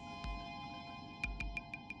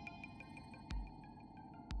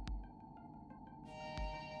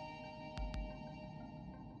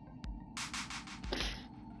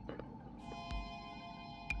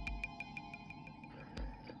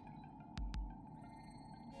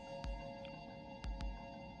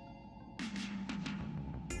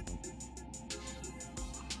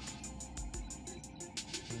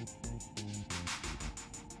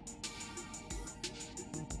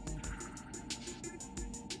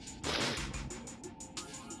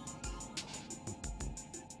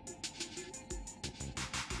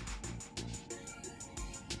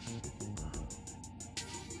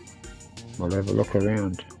 We'll have a look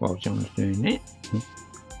around while John's doing that.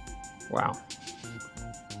 Wow.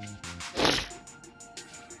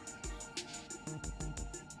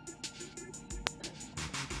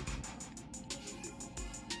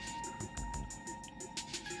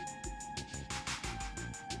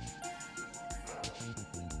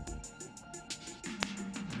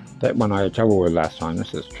 That one I had trouble with last time.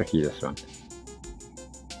 This is tricky, this one.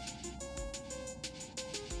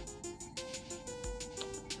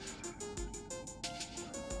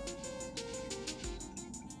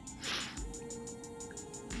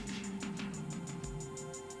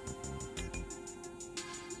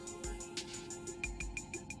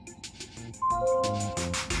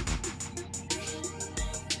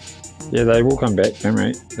 Yeah, they will come back, don't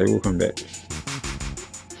worry. They will come back.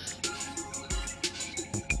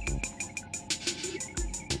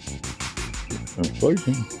 I'm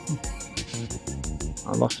floating.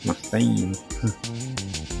 I lost my steam.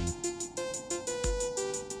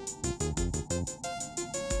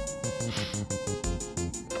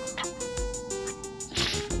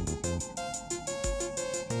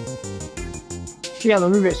 See how the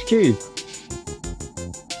Rubik's Cube.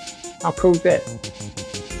 How cool is that?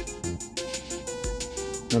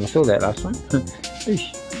 Never saw that last time.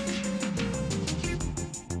 Eesh.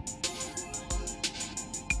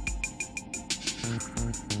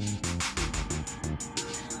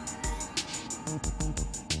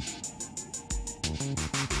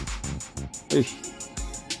 Eesh.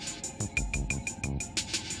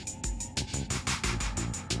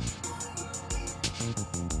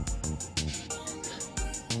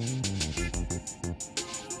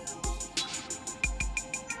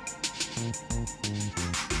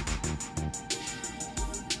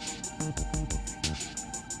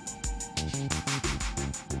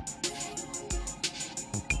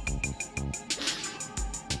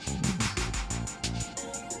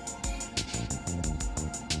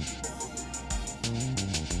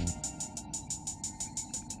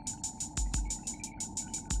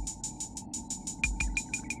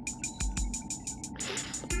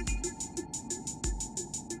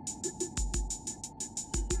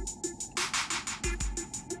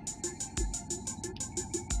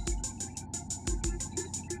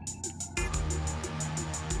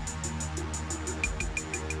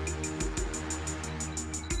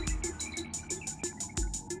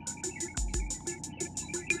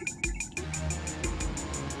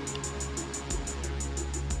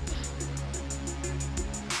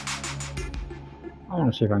 I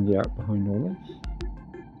want to see if I can get up behind all this.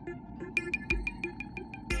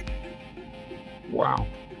 Wow.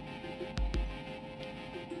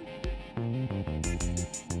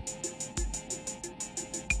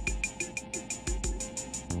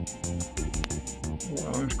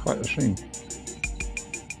 Wow, that's quite the scene.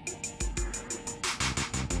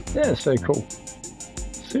 Yeah, it's so cool.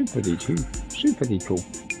 Superly too. Superly cool.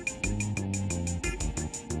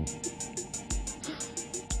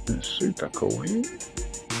 That's super cool, eh?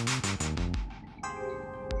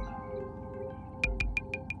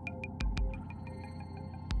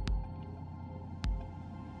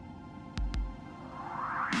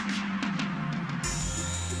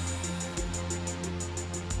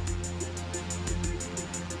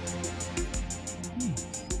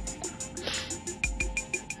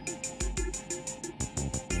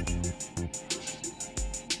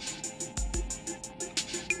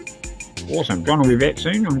 Awesome. John will be back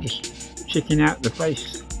soon. I'm just checking out the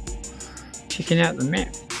place, checking out the map.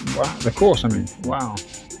 Wow, the course I mean. Wow.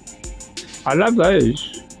 I love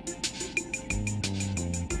those.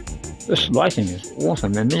 This lighting is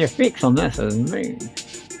awesome and the effects on this are amazing.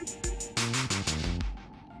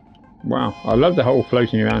 Wow, I love the whole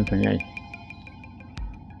floating around thing, eh?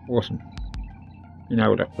 Awesome. Being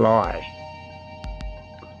able to fly.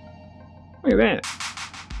 Look at that.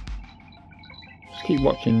 Just keep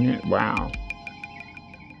watching that. Wow.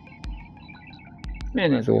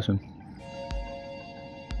 Man, that's awesome.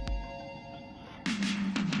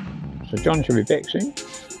 So John should be back soon.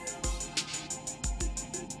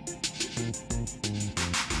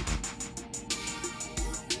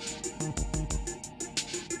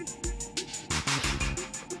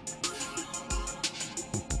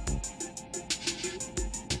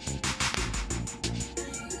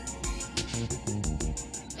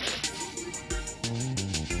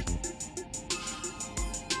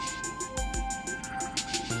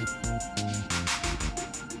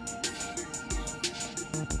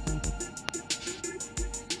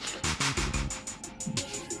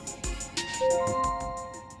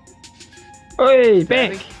 Hey,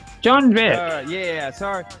 back. John's back. Yeah,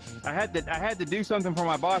 sorry. I had to do something for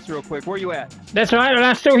my boss real quick. Where you at? That's right, well,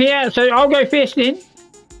 I'm still here, so I'll go first then.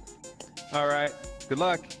 All right. Good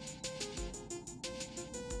luck.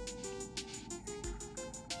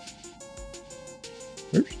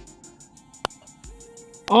 Oops.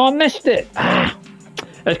 Oh, I missed it. Ah,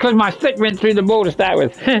 it's because my stick went through the ball to start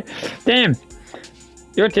with. Damn.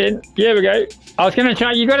 Your turn. Here we go. I was going to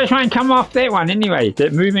try. You got to try and come off that one anyway,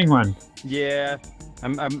 that moving one. Yeah, I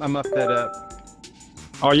mucked that up.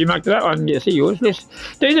 Oh, you mucked it up? I didn't get to see yours. Let's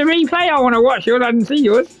do the replay. I want to watch yours. I didn't see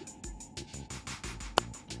yours.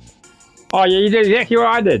 Oh, yeah, you did exactly what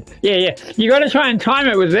I did. Yeah, yeah. You got to try and time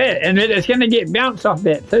it with that, and it's going to get bounced off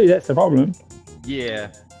that too. That's the problem.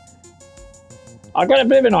 Yeah. I got a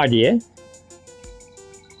bit of an idea.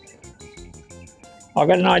 I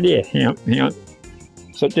got an idea. Hang on, hang on.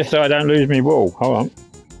 So just so I don't lose my ball. Hold on.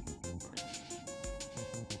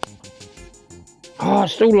 Oh, I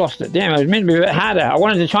still lost it. Damn, it was meant to be a bit harder. I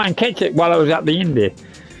wanted to try and catch it while I was up the end there.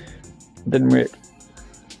 Didn't work.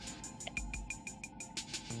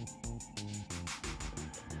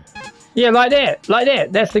 Yeah, like that. Like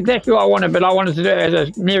that. That's exactly what I wanted, but I wanted to do it as I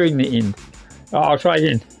was nearing the end. Oh, I'll try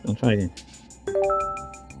again. I'll try again.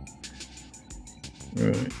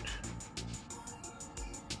 Right.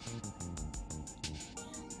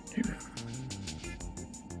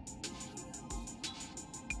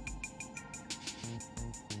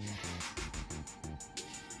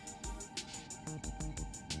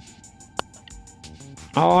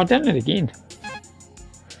 Oh, I've done it again.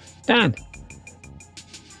 Done.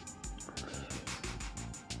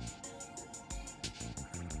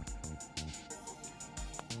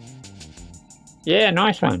 Yeah,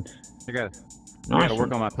 nice one. I gotta Nice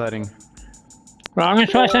work on my putting. Right, I'm going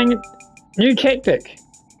to try something. New tactic.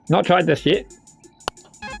 Not tried this yet.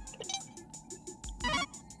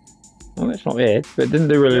 Well, that's not bad, but it didn't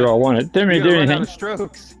do really what I wanted. Didn't really do anything. Run out of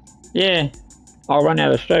strokes. Yeah, I'll run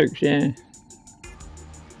out of strokes, yeah.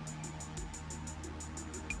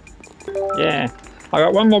 Yeah, I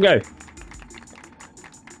got one more go.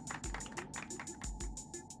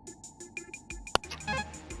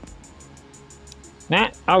 Nah,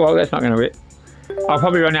 oh well, that's not going to work. I'll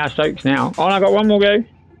probably run out of strokes now. Oh, I got one more go.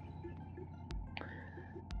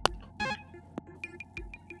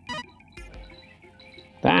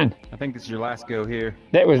 Done. I think this is your last go here.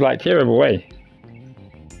 That was like terrible way.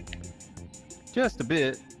 Just a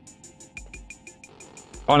bit.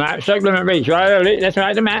 Oh no, stroke limit reach, right, that's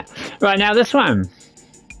right, the mat. Right, now this one.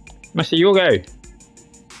 Mister, you'll go.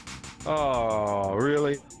 Oh,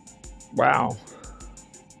 really? Wow.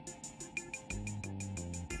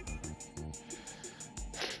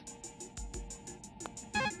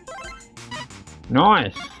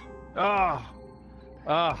 Nice. Oh.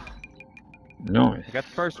 Oh. Nice. I got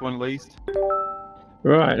the first one at least.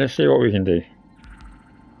 Right, let's see what we can do.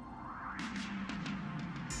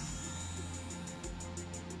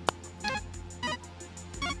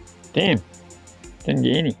 Damn. Didn't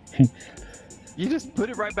get any. You just put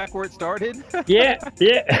it right back where it started? Yeah,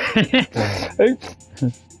 yeah. Oops.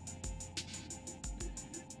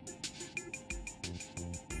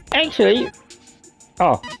 Actually,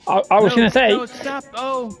 oh, I was going to say, no, stop.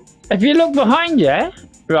 Oh. If you look behind you,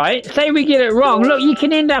 right, say we get it wrong, look, you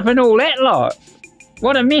can end up in all that lot.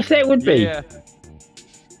 What a mess that would be. Yeah.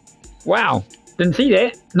 Wow, didn't see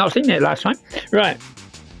that. Not seen that last time. Right.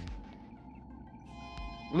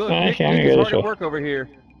 Look, Okay, Nick is hard at work over here.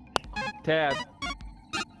 Taz.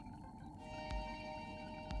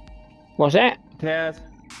 What's that? Taz.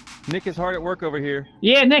 Nick is hard at work over here.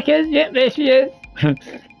 Yeah, Nick is. Yep, there she is.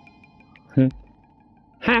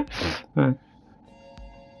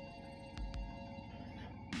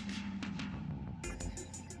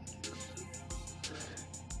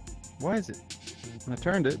 Why is it? I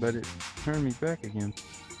turned it, but it turned me back again.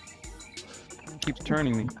 It keeps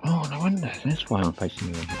turning me. Oh, no wonder. That's why I'm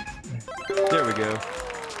facing you. There we go.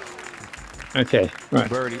 Okay, right.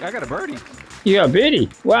 Birdie. I got a birdie. You got a birdie?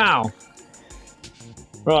 Wow.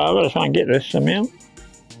 Right, I better try and get this somehow.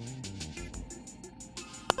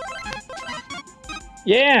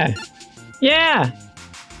 Yeah. Yeah.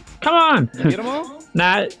 Come on. You get them all?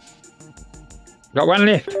 No. Got one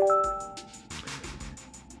left.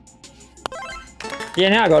 Yeah,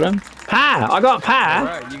 now I got him. Par. I got par. All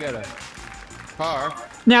right, you got a par.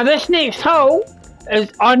 Now this next hole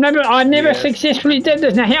is I never successfully did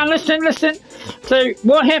this. Now here, listen. So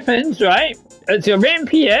what happens, right? It's a ramp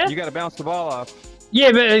here. You got to bounce the ball off.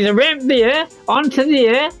 Yeah, but there's a ramp there, onto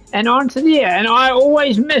there, and onto there, and I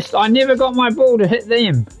always missed. I never got my ball to hit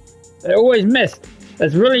them. I always missed.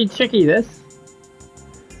 It's really tricky, this.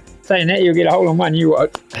 Saying that, you'll get a hole in one, you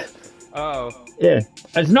watch. Oh. Yeah.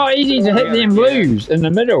 It's not easy to hit them blues in the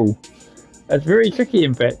middle. It's very tricky,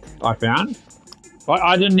 in fact, I found.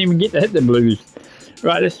 I didn't even get to hit the blues.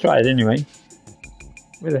 Right, let's try it anyway.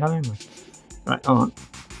 Where the hell am I? Right, on.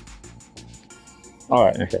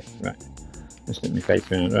 Alright, okay, right. Just let me face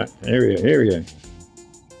around. Right, here we go.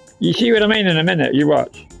 You see what I mean in a minute, you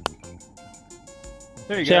watch.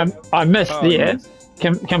 There you go. I missed there.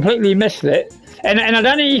 Completely missed it. And I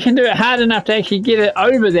don't think you can do it hard enough to actually get it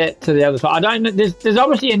over that to the other side. I don't know. There's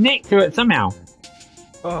obviously a neck to it somehow.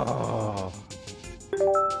 Oh.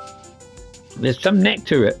 There's some neck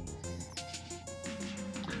to it.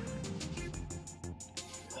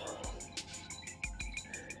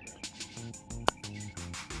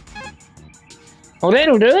 Well,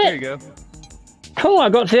 that'll do it. There you go. Cool, I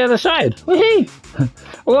got to the other side. Woohoo!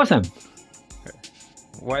 Awesome.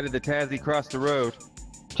 Why did the Tazzy cross the road?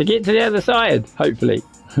 To get to the other side, hopefully.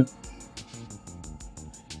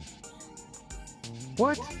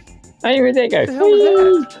 What? Hey, where'd that go? What the hell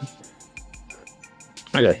was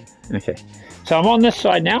that? Okay. So I'm on this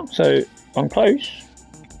side now, so I'm close.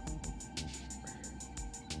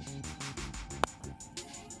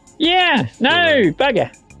 Yeah! No!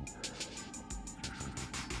 Bugger!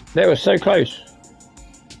 That was so close.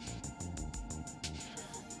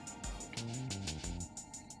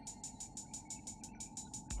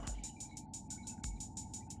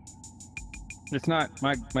 It's not,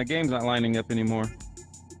 my game's not lining up anymore.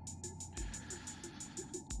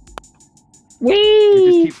 Whee! It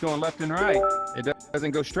just keeps going left and right. It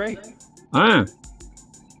doesn't go straight. Ah.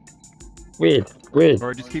 Weird.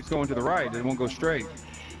 Or it just keeps going to the right. It won't go straight.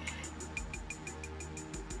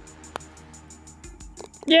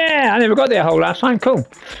 Yeah, I never got that hole last time. Cool.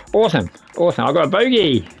 Awesome. I got a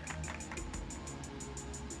bogey.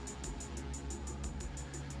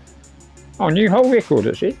 Oh, new hole record,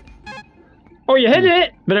 it said. Oh, you hit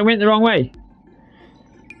it, but it went the wrong way.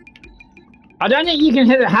 I don't think you can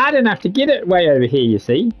hit it hard enough to get it way over here, you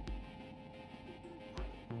see.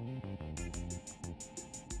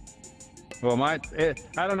 Well, I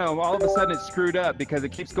don't know. All of a sudden it's screwed up because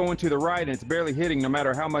it keeps going to the right and it's barely hitting no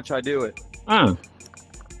matter how much I do it. Oh.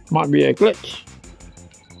 Might be a glitch.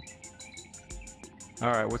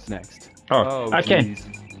 All right, what's next? Oh, okay. Geez.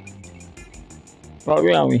 Right,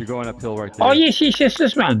 where are we? You're going uphill right there. Oh, yes,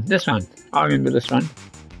 this one. This one. I remember this one.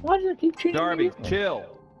 Why does it keep treating Darby, me? chill.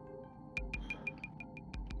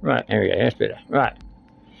 Right, there we go. That's better. Right.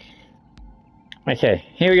 Okay,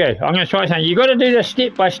 here we go. I'm going to try something. You've got to do this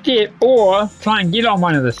step by step or try and get on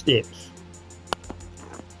one of the steps.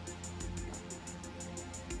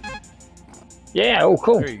 Yeah, oh,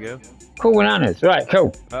 cool. There you go. Cool bananas. Right,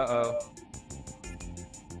 cool. Uh-oh.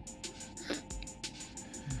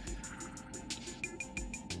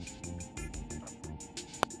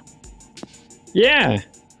 Yeah.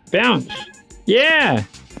 Bounce. Yeah.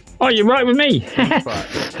 Oh, you're right with me.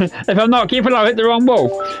 If I'm not careful, I'll hit the wrong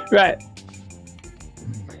ball. Right.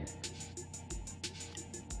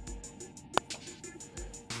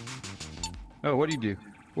 Oh, what do you do?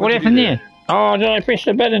 What happened there? Oh, did I press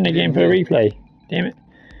the button again for the replay? Damn it.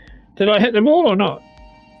 Did I hit the ball or not?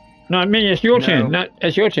 No, I mean, it's your turn. No,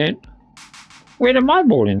 it's your turn. Where did my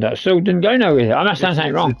ball end up? Still didn't go nowhere. I must have done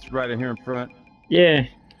something wrong. It's right in here in front. Yeah.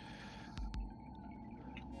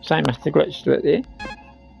 Same must have glitched to it there.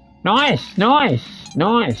 Nice, nice,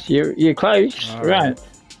 nice. You're close. All right.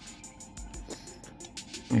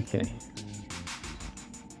 Okay.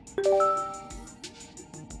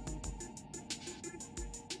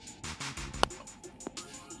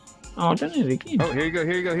 Oh, I've done it again. Oh, here you go,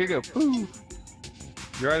 here you go, here you go. Ooh.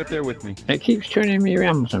 You're right up there with me. It keeps turning me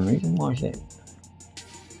around for some reason. Why is that?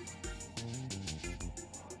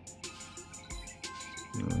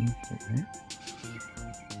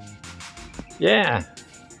 Yeah.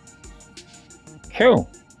 Cool.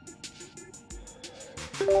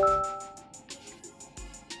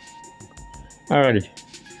 Alrighty.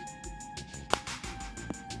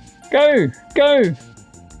 Go! Go!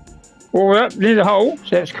 Well, we're up near the hole, so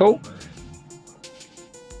that's cool.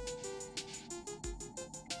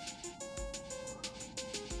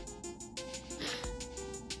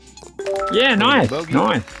 Yeah, nice, Bogey.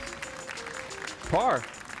 nice. Par.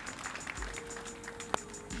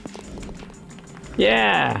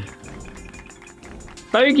 Yeah.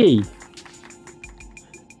 Bogey.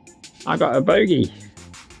 I got a bogey.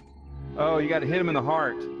 Oh, you got to hit him in the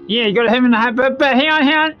heart. Yeah, you got to hit him in the heart, but hang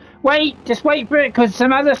on. Wait, just wait for it, because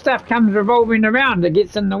some other stuff comes revolving around that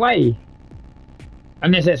gets in the way.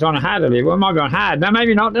 Unless it's on a harder level. It might be on hard. No,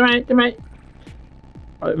 maybe not. Mate.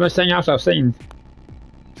 That's something else I've seen.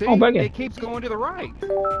 See, oh, bugger. It keeps going to the right.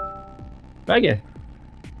 Bugger.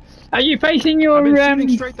 Are you facing your... I've been shooting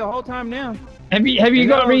straight the whole time now. Have you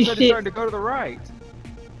got reset? It's starting to go to the right.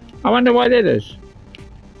 I wonder why that is.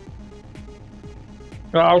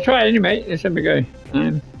 Well, I'll try it anyway. Let's have a go.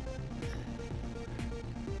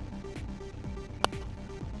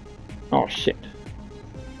 Oh shit.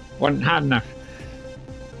 Wasn't hard enough.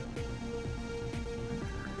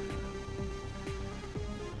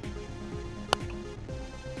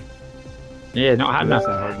 Yeah, not hard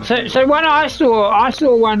enough. So one I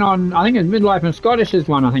saw one on, I think it was Midlife and Scottish's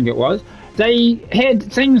one, I think it was. They had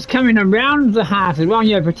things coming around the heart as well,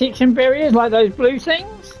 you know, protection barriers like those blue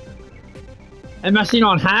things. It must be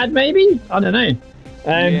on hard maybe? I don't know.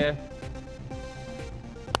 Yeah.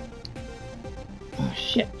 Oh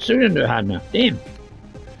shit, still didn't do it hard enough. Damn.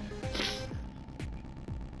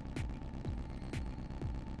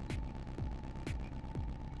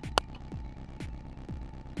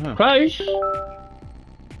 Huh. Close.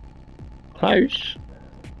 Close.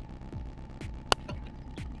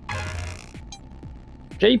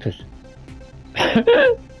 Jeepers.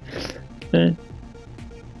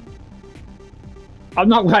 I'm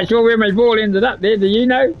not quite sure where my ball ended up there, do you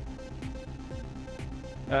know?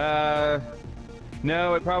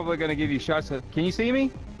 No, it's probably going to give you shots. Can you see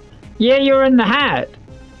me? Yeah, you're in the hat.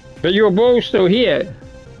 But your ball's still here.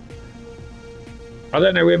 I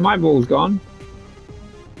don't know where my ball's gone.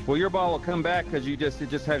 Well, your ball will come back because it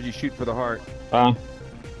just has you shoot for the heart.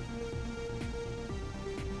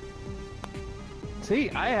 See,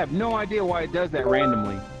 I have no idea why it does that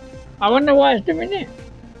randomly. I wonder why it's doing it.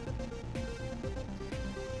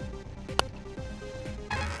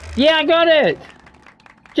 Yeah, I got it.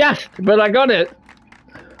 But I got it.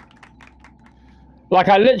 Like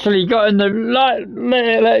I literally got in the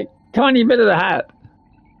like tiny bit of the hat.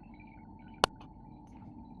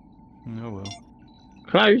 Oh well.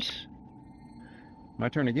 Close. My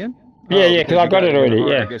turn again? Yeah, yeah, because I got it already.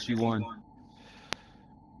 Yeah. I guess you won.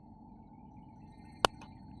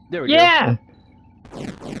 There we go. Yeah.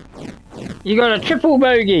 You got a triple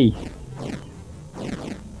bogey.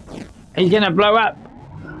 He's gonna blow up.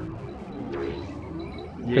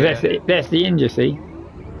 Yeah. That's the end, you see.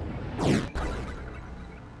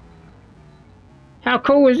 How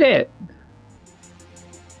cool is that?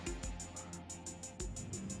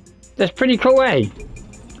 That's pretty cool, eh?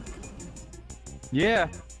 Yeah.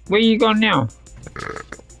 Where you gone now?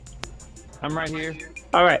 I'm right here.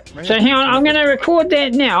 Alright, so hang on, I'm going to record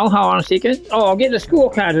that now. Hold on a second. Oh, I'll get the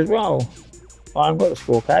scorecard as well. Oh, I've got the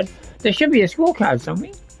scorecard. There should be a scorecard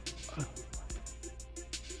somewhere.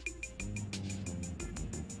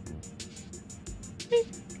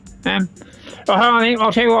 Oh, hold on,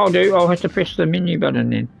 I'll tell you what I'll do. I'll have to press the menu button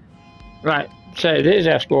then. Right, so there's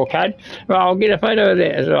our scorecard. Well, I'll get a photo of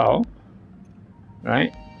that as well.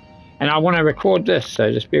 Right, and I want to record this,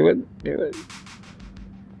 so just bear with.